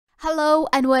Hello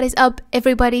and what is up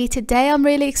everybody. Today I'm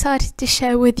really excited to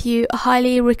share with you a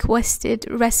highly requested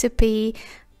recipe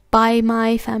by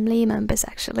my family members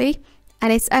actually.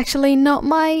 And it's actually not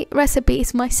my recipe,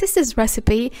 it's my sister's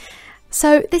recipe.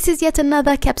 So this is yet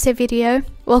another Kabseh video.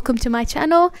 Welcome to my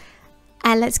channel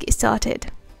and let's get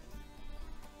started.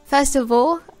 First of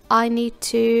all, I need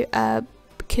to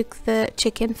cook the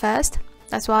chicken first.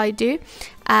 That's what I do.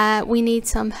 We need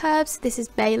some herbs. This is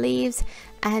bay leaves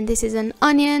and this is an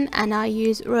onion, and I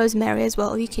use rosemary as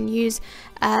well. You can use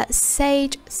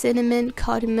sage, cinnamon,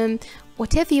 cardamom,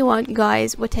 whatever you want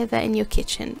guys, whatever in your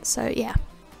kitchen. So yeah,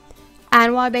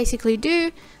 and what I basically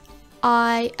do,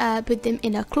 I put them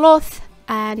in a cloth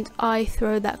and I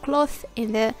throw that cloth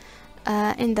in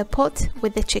the pot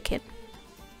with the chicken.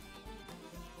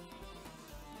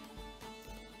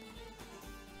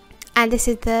 And this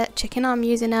is the chicken. I'm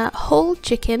using a whole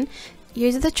chicken.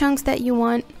 Use the chunks that you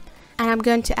want. And I'm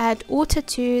going to add water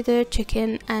to the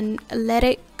chicken and let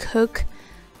it cook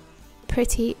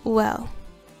pretty well.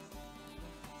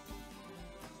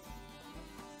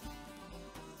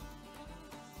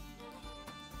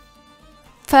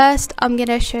 First, I'm going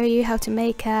to show you how to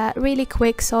make a really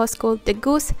quick sauce called the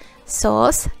goose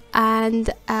sauce. And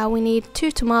we need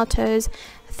 2 tomatoes,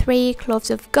 3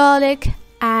 cloves of garlic,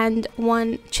 and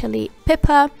 1 chili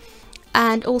pepper,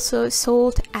 and also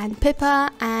salt and pepper,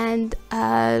 and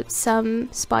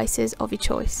some spices of your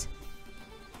choice.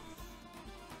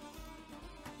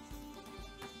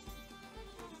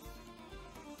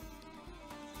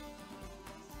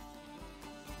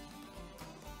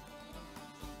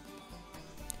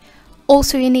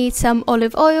 Also you need some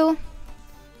olive oil,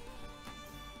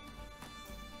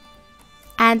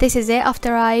 and this is it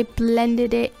after I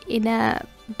blended it in a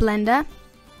blender.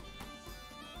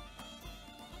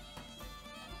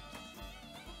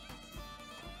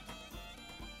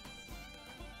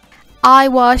 I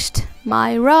washed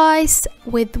my rice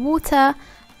with water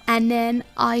and then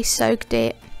I soaked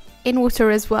it in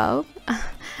water as well.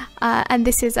 And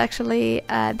this is actually,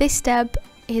 this step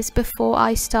is before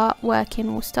I start working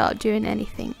or start doing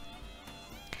anything.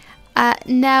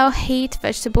 Now heat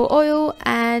vegetable oil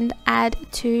and add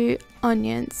 2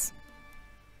 onions.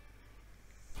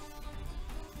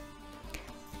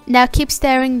 Now keep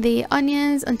stirring the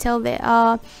onions until they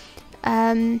are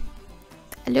a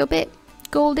little bit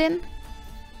golden.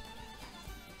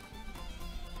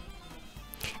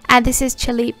 And this is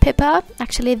chili pepper.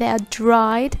 Actually they are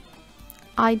dried.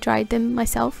 I dried them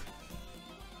myself.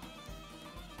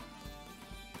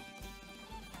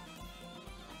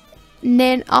 And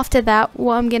then after that,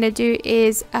 what I'm gonna do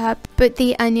is put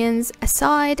the onions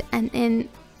aside, and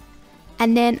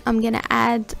then I'm gonna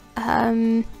add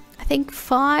I think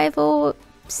 5 or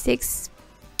 6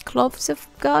 cloves of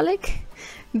garlic.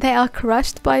 They are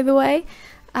crushed, by the way.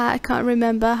 I can't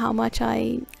remember how much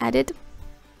I added.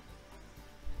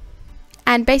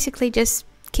 And basically just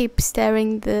keep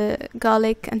stirring the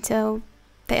garlic until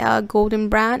they are golden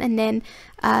brown, and then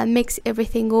mix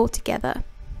everything all together.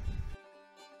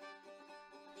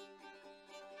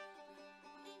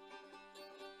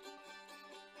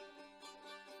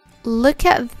 Look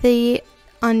at the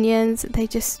onions, they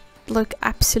just look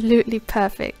absolutely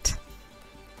perfect.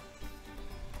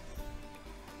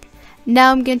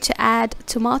 Now I'm going to add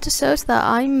tomato sauce that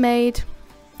I made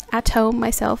at home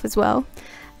myself as well.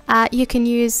 You can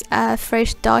use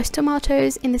fresh diced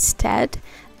tomatoes instead.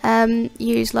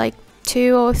 Use like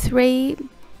 2 or 3,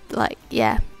 like,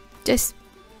 yeah, just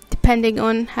depending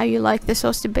on how you like the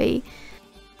sauce to be.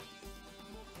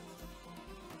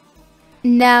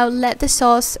 Now let the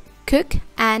sauce cook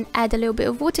and add a little bit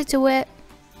of water to it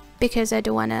because I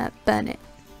don't want to burn it.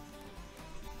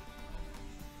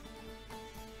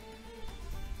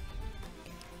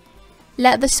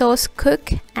 Let the sauce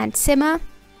cook and simmer,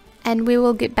 and we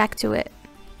will get back to it.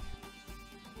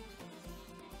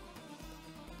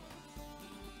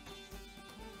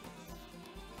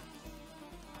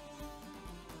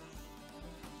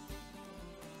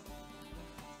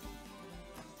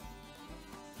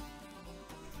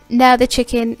 Now the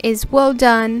chicken is well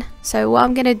done, so what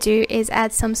I'm gonna do is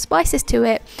add some spices to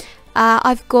it.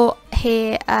 I've got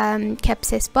here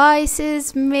Kabseh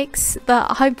spices mix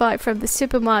that I buy from the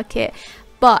supermarket.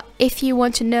 But if you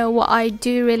want to know what I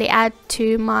do really add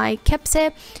to my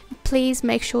Kabseh, please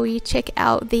make sure you check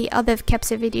out the other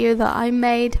Kabseh video that I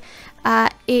made.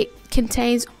 It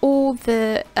contains all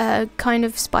the kind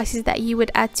of spices that you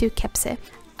would add to Kabseh.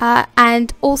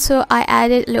 And also I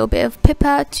added a little bit of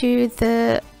pepper to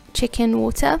the chicken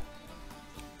water.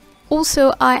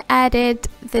 Also I added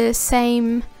the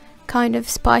same kind of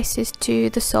spices to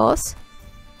the sauce.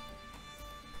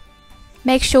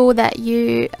 Make sure that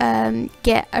you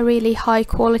get a really high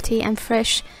quality and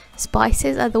fresh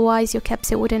spices, otherwise your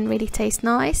kabseh wouldn't really taste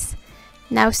nice.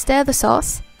 Now stir the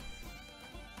sauce.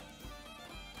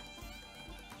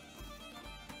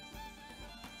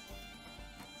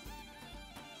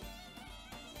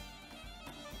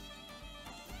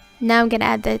 Now I'm gonna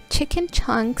add the chicken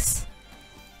chunks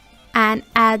and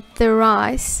add the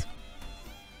rice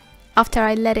after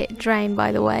I let it drain,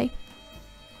 by the way.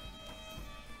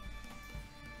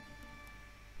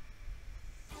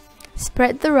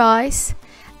 Spread the rice,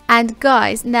 and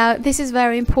guys, now this is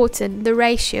very important, the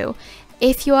ratio.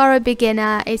 If you are a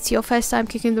beginner, it's your first time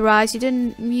cooking the rice,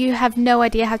 you have no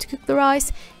idea how to cook the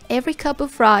rice, every cup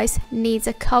of rice needs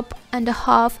a cup and a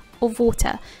half of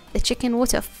water. The chicken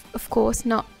water, of course,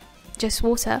 not just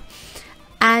water.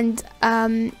 And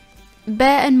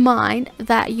bear in mind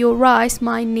that your rice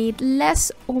might need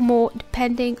less or more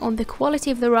depending on the quality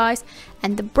of the rice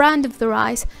and the brand of the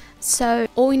rice. So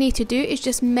all you need to do is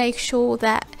just make sure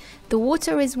that the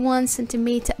water is 1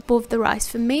 centimeter above the rice.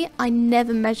 For me, I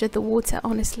never measure the water,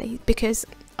 honestly, because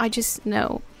I just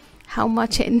know how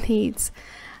much it needs.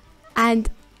 And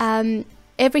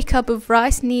every cup of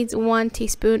rice needs 1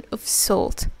 teaspoon of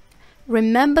salt.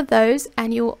 Remember those,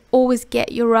 and you'll always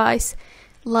get your rice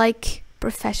like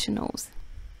professionals.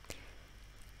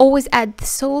 Always add the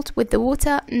salt with the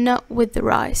water, not with the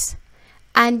rice.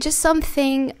 And just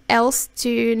something else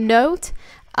to note,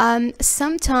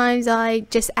 sometimes I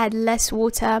just add less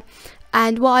water,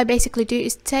 and what I basically do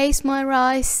is taste my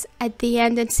rice at the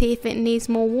end and see if it needs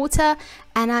more water,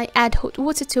 and I add hot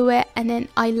water to it, and then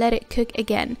I let it cook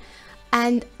again.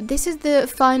 And this is the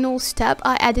final step.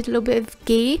 I added a little bit of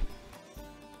ghee.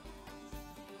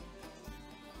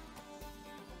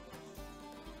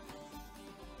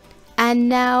 And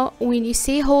now when you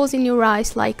see holes in your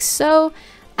rice like so,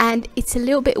 and it's a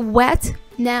little bit wet,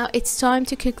 now it's time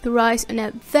to cook the rice on a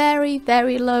very,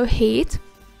 very low heat.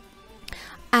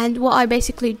 And what I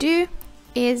basically do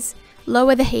is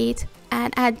lower the heat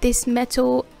and add this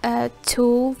metal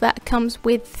tool that comes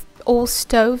with all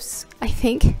stoves, I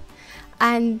think.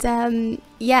 And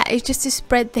yeah, it's just to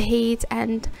spread the heat,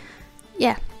 and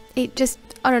yeah, it just,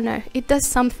 I don't know, it does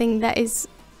something that is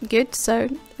good, so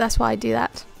that's why I do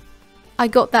that. I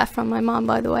got that from my mom,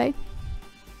 by the way.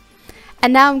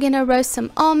 And now I'm gonna roast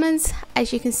some almonds.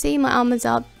 As you can see, my almonds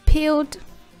are peeled.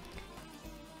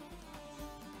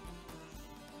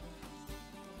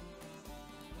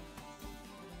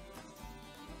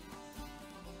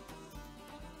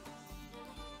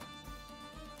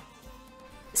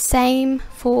 Same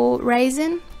for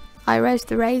raisin. I roast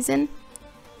the raisin,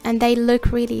 and they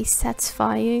look really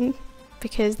satisfying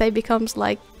because they become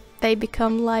like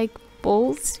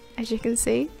balls, as you can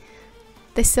see.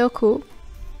 They're so cool.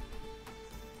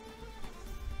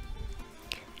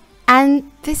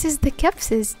 And this is the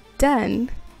kabseh done.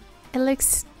 It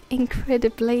looks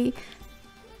incredibly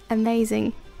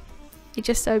amazing. It's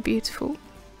just so beautiful.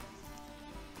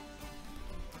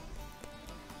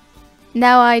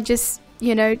 Now I just,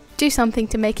 you know, do something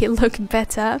to make it look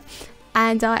better,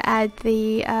 and I add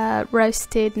the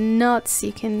roasted nuts.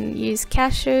 You can use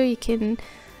cashew, you can,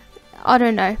 I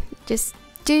don't know, just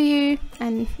do you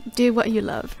and do what you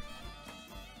love.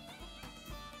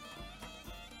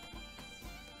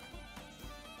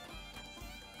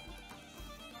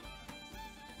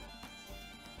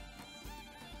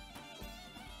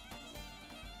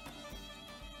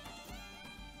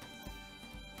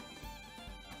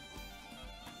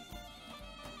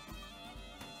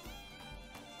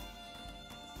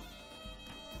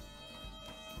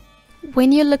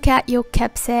 When you look at your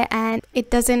kabseh and it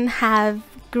doesn't have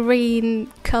green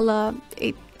color,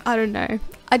 I don't know,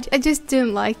 I just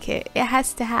don't like it. It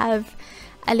has to have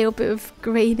a little bit of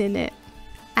green in it,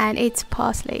 and it's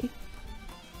parsley.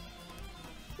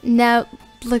 Now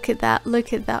look at that,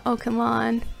 oh come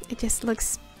on, it just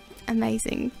looks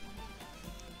amazing.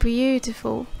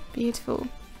 Beautiful, beautiful.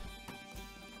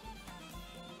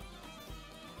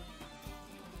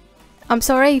 I'm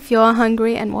sorry if you're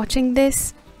hungry and watching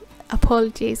this.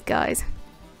 Apologies, guys.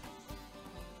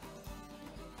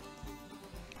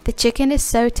 The chicken is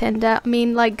so tender. I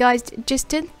mean, like, guys, just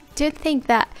don't think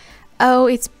that, oh,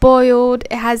 it's boiled,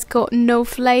 it has got no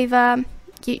flavor.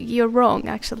 You're wrong,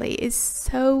 actually. It's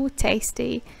so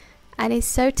tasty, and it's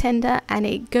so tender, and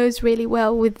it goes really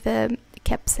well with the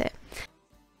kabseh.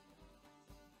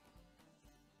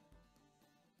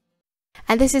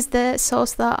 And this is the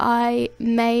sauce that I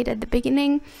made at the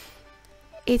beginning.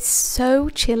 It's so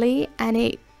chilly,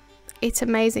 and it's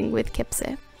amazing with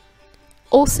kabseh.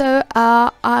 Also,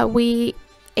 we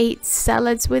eat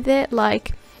salads with it,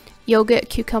 like yogurt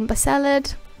cucumber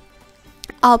salad,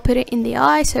 I'll put it in the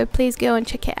eye, so please go and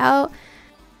check it out.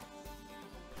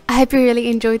 I hope you really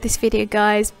enjoyed this video,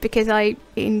 guys, because I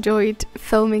enjoyed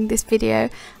filming this video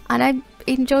and I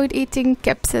enjoyed eating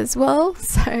kabseh as well.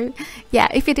 So yeah,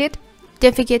 if you did,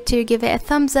 don't forget to give it a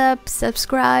thumbs up,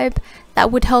 subscribe.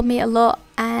 That would help me a lot,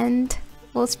 and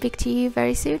we'll speak to you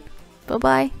very soon. Bye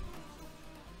bye.